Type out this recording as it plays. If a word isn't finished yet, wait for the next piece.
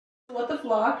With the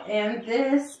flock, and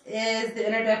this is the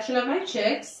introduction of my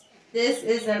chicks. This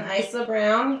is an Isa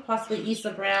Brown, possibly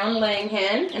Isa Brown laying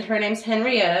hen, and her name's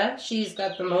Henrietta. She's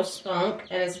got the most spunk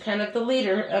and is kind of the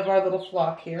leader of our little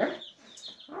flock here.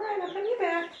 All right, I'll come you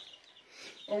back.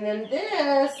 And then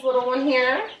this little one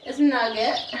here is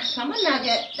Nugget. Come on,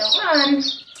 Nugget, don't run.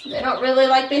 They don't really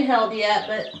like being held yet,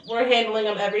 but we're handling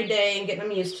them every day and getting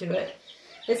them used to it.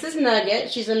 This is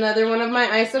Nugget. She's another one of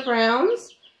my Isa Browns.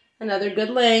 Another good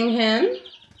laying hen.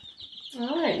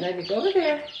 All right, Nugget, go over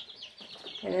there.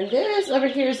 And then this over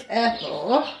here is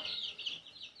Ethel.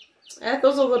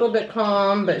 Ethel's a little bit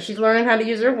calm, but she's learning how to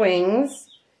use her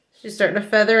wings. She's starting to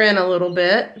feather in a little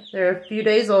bit. They're a few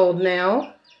days old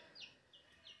now.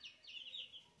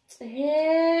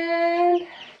 And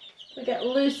we got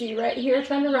Lucy right here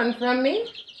trying to run from me.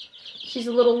 She's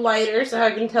a little lighter, so I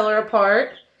can tell her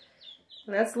apart.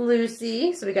 And that's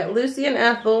Lucy. So we got Lucy and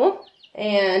Ethel.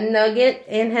 And Nugget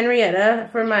and Henrietta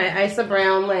for my Isa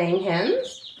Brown laying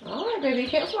hens. All right, baby, you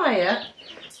can't fly yet.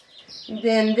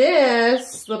 Then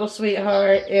this little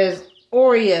sweetheart is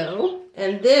Oreo.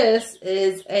 And this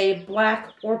is a black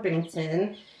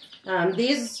Orpington.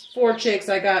 These 4 chicks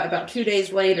I got about 2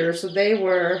 days later, so they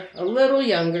were a little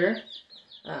younger.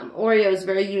 Oreo is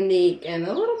very unique and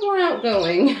a little more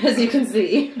outgoing, as you can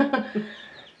see.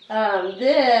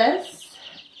 This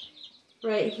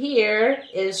right here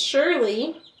is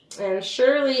Shirley, and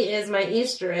Shirley is my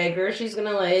Easter egger. She's going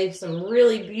to lay some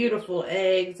really beautiful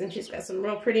eggs, and she's got some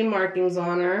real pretty markings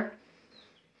on her.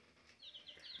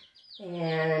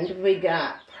 And we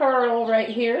got Pearl right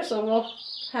here, so we'll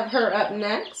have her up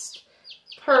next.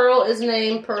 Pearl is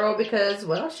named Pearl because,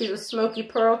 well, she's a Smokey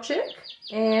Pearl chick,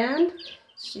 and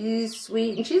she's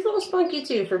sweet, and she's a little spunky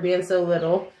too for being so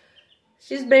little.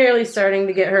 She's barely starting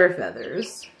to get her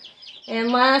feathers.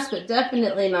 And last but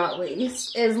definitely not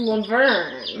least is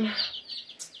Laverne.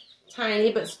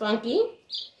 Tiny but spunky.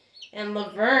 And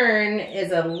Laverne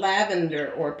is a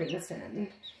Lavender Orpington.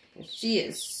 And she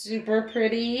is super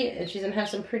pretty, and she's going to have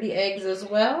some pretty eggs as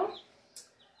well.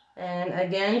 And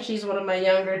again, she's one of my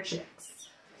younger chicks.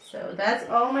 So that's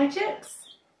all my chicks.